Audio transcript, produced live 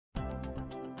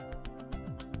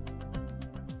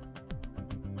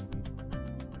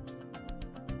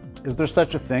Is there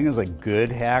such a thing as a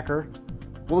good hacker?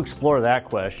 We'll explore that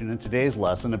question in today's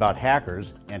lesson about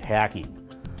hackers and hacking.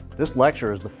 This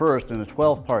lecture is the first in a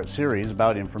 12-part series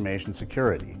about information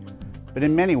security. But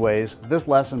in many ways, this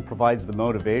lesson provides the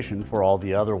motivation for all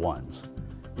the other ones.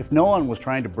 If no one was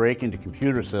trying to break into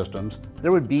computer systems,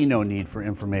 there would be no need for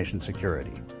information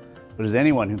security. But as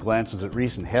anyone who glances at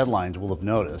recent headlines will have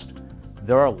noticed,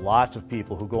 there are lots of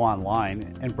people who go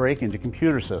online and break into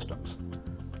computer systems.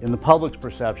 In the public's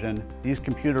perception, these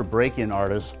computer break-in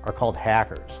artists are called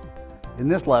hackers. In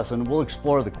this lesson, we'll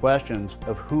explore the questions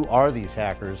of who are these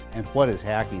hackers and what is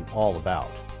hacking all about.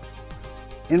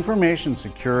 Information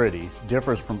security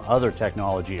differs from other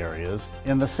technology areas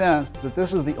in the sense that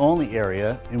this is the only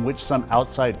area in which some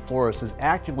outside force is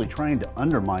actively trying to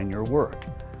undermine your work.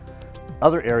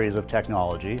 Other areas of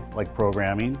technology, like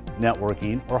programming,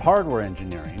 networking, or hardware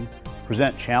engineering,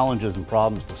 present challenges and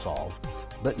problems to solve.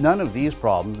 But none of these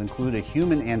problems include a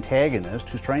human antagonist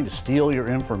who's trying to steal your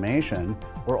information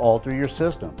or alter your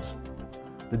systems.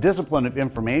 The discipline of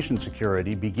information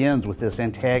security begins with this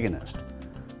antagonist.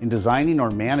 In designing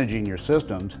or managing your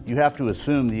systems, you have to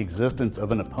assume the existence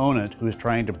of an opponent who is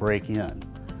trying to break in.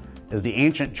 As the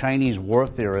ancient Chinese war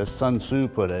theorist Sun Tzu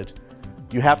put it,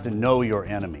 you have to know your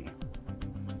enemy.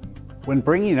 When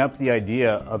bringing up the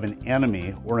idea of an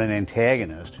enemy or an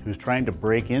antagonist who's trying to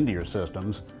break into your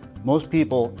systems, most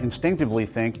people instinctively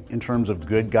think in terms of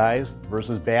good guys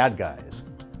versus bad guys.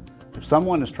 If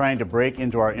someone is trying to break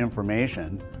into our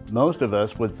information, most of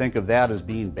us would think of that as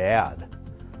being bad.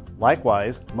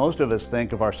 Likewise, most of us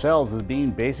think of ourselves as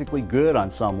being basically good on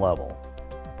some level.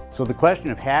 So the question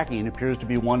of hacking appears to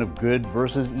be one of good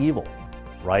versus evil,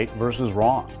 right versus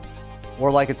wrong.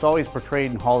 Or like it's always portrayed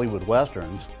in Hollywood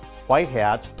westerns, white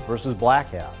hats versus black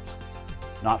hats.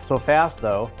 Not so fast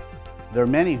though. There are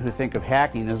many who think of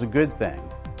hacking as a good thing,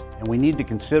 and we need to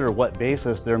consider what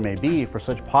basis there may be for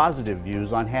such positive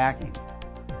views on hacking.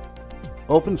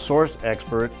 Open source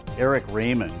expert Eric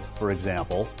Raymond, for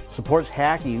example, supports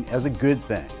hacking as a good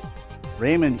thing.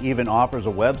 Raymond even offers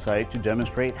a website to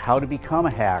demonstrate how to become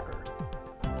a hacker.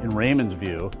 In Raymond's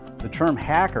view, the term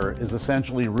hacker is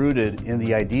essentially rooted in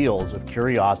the ideals of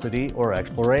curiosity or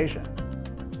exploration.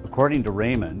 According to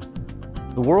Raymond,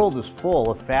 the world is full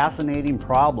of fascinating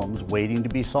problems waiting to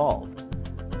be solved,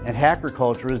 and hacker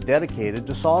culture is dedicated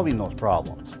to solving those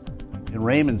problems. In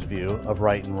Raymond's view of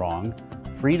right and wrong,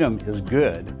 freedom is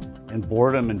good, and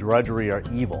boredom and drudgery are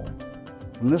evil.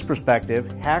 From this perspective,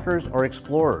 hackers are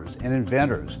explorers and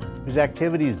inventors whose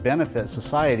activities benefit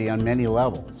society on many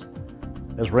levels.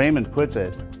 As Raymond puts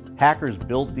it, hackers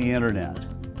built the internet.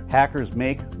 Hackers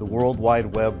make the World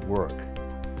Wide Web work.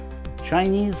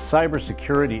 Chinese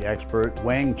cybersecurity expert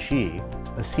Wang Qi,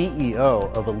 a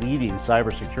CEO of a leading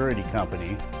cybersecurity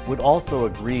company, would also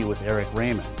agree with Eric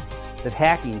Raymond that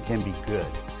hacking can be good.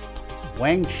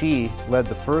 Wang Qi led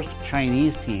the first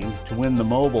Chinese team to win the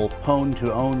mobile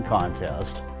Pwn2Own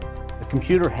contest, a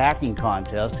computer hacking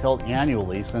contest held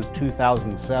annually since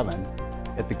 2007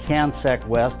 at the CanSec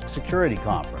West Security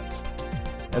Conference.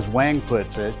 As Wang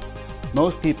puts it,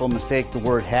 most people mistake the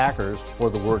word hackers for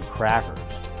the word crackers.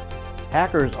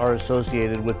 Hackers are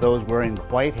associated with those wearing the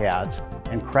white hats,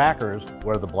 and crackers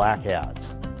wear the black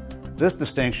hats. This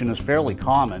distinction is fairly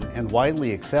common and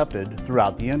widely accepted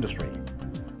throughout the industry.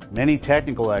 Many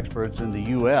technical experts in the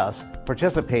U.S.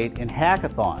 participate in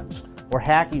hackathons or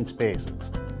hacking spaces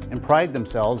and pride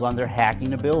themselves on their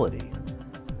hacking ability.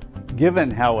 Given,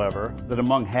 however, that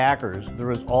among hackers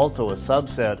there is also a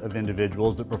subset of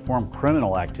individuals that perform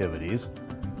criminal activities,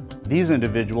 these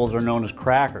individuals are known as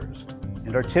crackers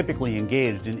and are typically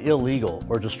engaged in illegal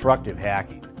or destructive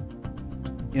hacking.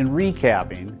 In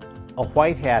recapping, a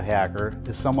white hat hacker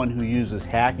is someone who uses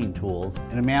hacking tools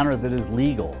in a manner that is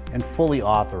legal and fully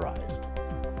authorized.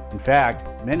 In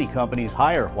fact, many companies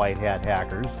hire white hat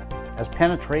hackers as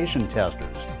penetration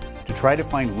testers to try to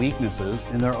find weaknesses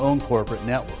in their own corporate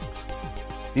networks.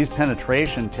 These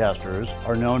penetration testers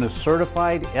are known as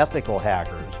Certified Ethical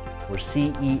Hackers, or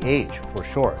CEH for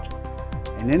short.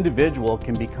 An individual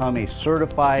can become a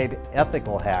certified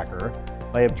ethical hacker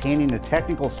by obtaining a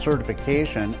technical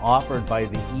certification offered by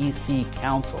the EC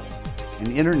Council,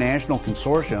 an international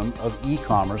consortium of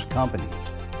e-commerce companies.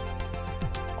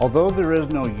 Although there is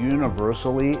no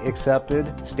universally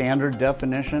accepted standard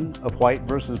definition of white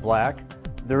versus black,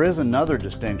 there is another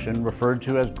distinction referred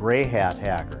to as gray hat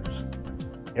hackers.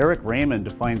 Eric Raymond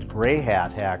defines gray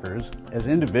hat hackers as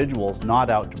individuals not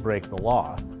out to break the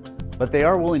law, but they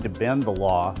are willing to bend the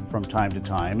law from time to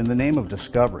time in the name of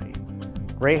discovery.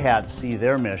 Gray hats see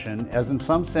their mission as in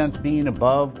some sense being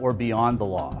above or beyond the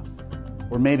law,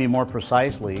 or maybe more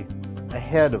precisely,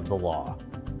 ahead of the law.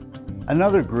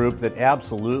 Another group that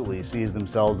absolutely sees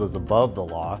themselves as above the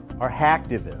law are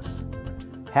hacktivists.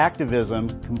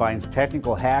 Hacktivism combines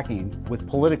technical hacking with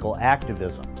political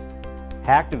activism.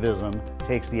 Hacktivism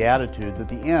takes the attitude that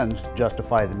the ends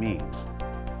justify the means.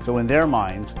 So in their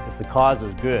minds, if the cause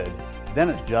is good, then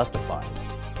it's justified.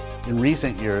 In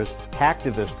recent years,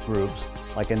 hacktivist groups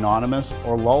like Anonymous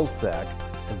or Lulzsec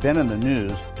have been in the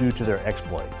news due to their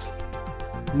exploits.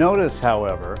 Notice,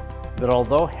 however, that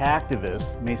although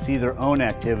hacktivists may see their own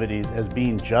activities as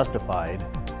being justified,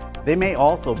 they may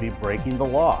also be breaking the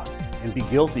law and be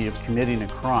guilty of committing a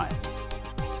crime.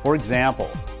 For example,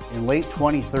 in late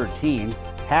 2013,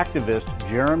 hacktivist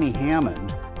Jeremy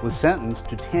Hammond was sentenced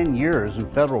to 10 years in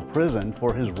federal prison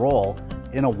for his role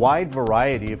in a wide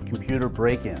variety of computer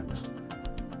break-ins.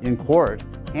 In court,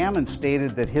 Hammond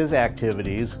stated that his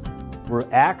activities were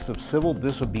acts of civil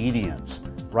disobedience,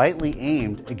 rightly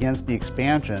aimed against the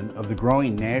expansion of the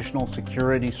growing national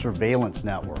security surveillance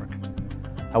network.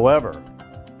 However,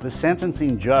 the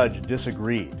sentencing judge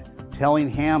disagreed, telling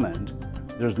Hammond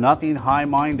there's nothing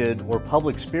high-minded or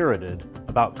public-spirited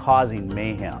about causing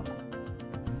mayhem.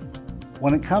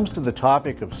 When it comes to the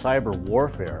topic of cyber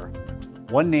warfare,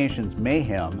 one nation's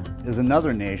mayhem is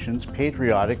another nation's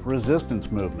patriotic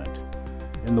resistance movement.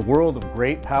 In the world of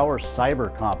great power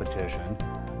cyber competition,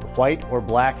 white or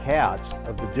black hats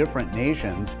of the different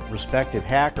nations' respective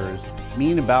hackers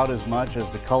mean about as much as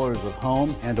the colors of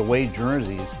home and away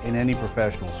jerseys in any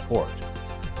professional sport.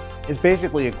 It's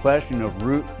basically a question of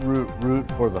root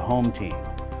for the home team.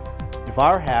 If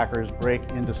our hackers break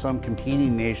into some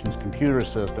competing nation's computer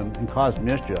system and cause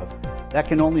mischief, that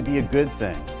can only be a good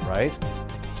thing, right?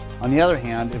 On the other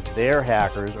hand, if their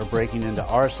hackers are breaking into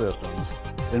our systems,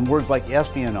 then words like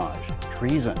espionage,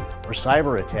 treason, or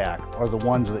cyber attack are the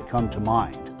ones that come to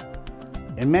mind.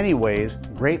 In many ways,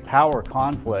 great power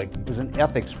conflict is an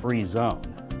ethics-free zone.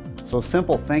 So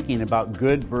simple thinking about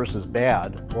good versus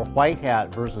bad, or white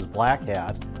hat versus black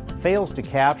hat, fails to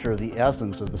capture the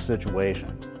essence of the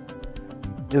situation.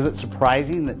 Is it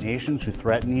surprising that nations who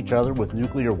threaten each other with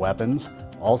nuclear weapons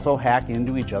also hack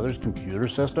into each other's computer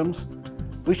systems?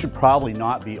 We should probably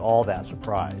not be all that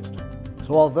surprised.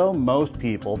 So although most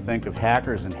people think of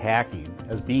hackers and hacking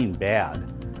as being bad,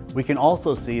 we can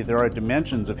also see there are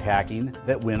dimensions of hacking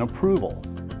that win approval.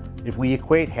 If we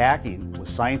equate hacking with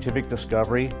scientific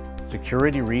discovery,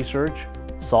 security research,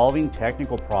 solving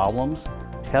technical problems,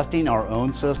 testing our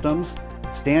own systems,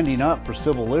 standing up for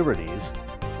civil liberties,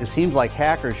 it seems like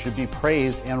hackers should be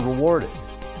praised and rewarded.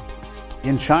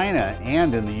 In China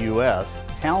and in the US,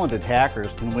 talented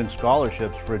hackers can win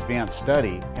scholarships for advanced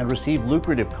study and receive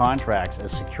lucrative contracts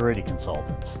as security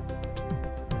consultants.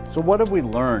 So what have we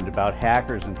learned about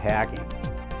hackers and hacking?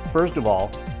 First of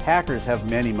all, hackers have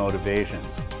many motivations.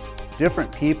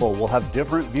 Different people will have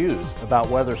different views about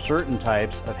whether certain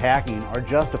types of hacking are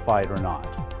justified or not.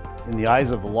 In the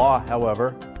eyes of the law,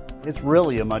 however, it's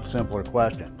really a much simpler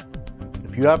question.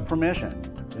 If you have permission,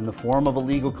 in the form of a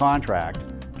legal contract,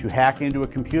 to hack into a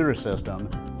computer system,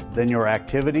 then your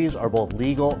activities are both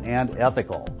legal and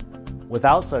ethical.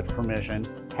 Without such permission,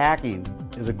 hacking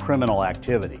is a criminal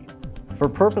activity. For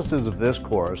purposes of this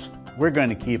course, we're going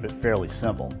to keep it fairly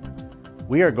simple.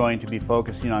 We are going to be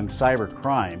focusing on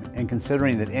cybercrime and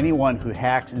considering that anyone who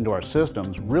hacks into our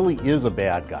systems really is a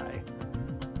bad guy.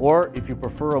 Or, if you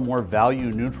prefer a more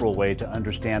value-neutral way to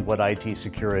understand what IT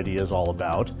security is all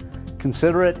about,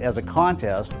 consider it as a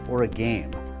contest or a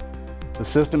game. The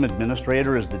system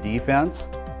administrator is the defense,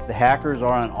 the hackers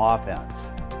are on offense.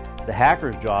 The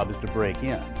hacker's job is to break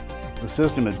in. The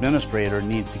system administrator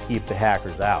needs to keep the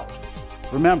hackers out.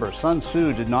 Remember, Sun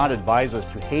Tzu did not advise us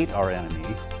to hate our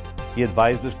enemy, he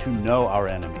advised us to know our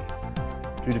enemy.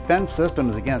 To defend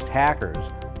systems against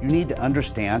hackers, you need to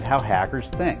understand how hackers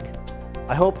think.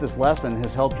 I hope this lesson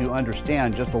has helped you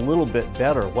understand just a little bit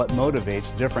better what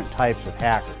motivates different types of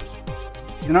hackers.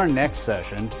 In our next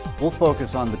session, we'll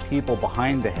focus on the people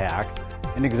behind the hack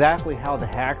and exactly how the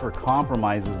hacker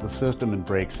compromises the system and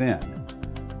breaks in.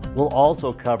 We'll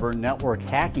also cover network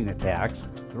hacking attacks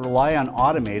that rely on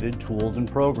automated tools and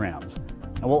programs.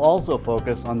 And we'll also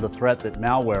focus on the threat that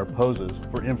malware poses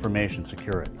for information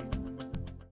security.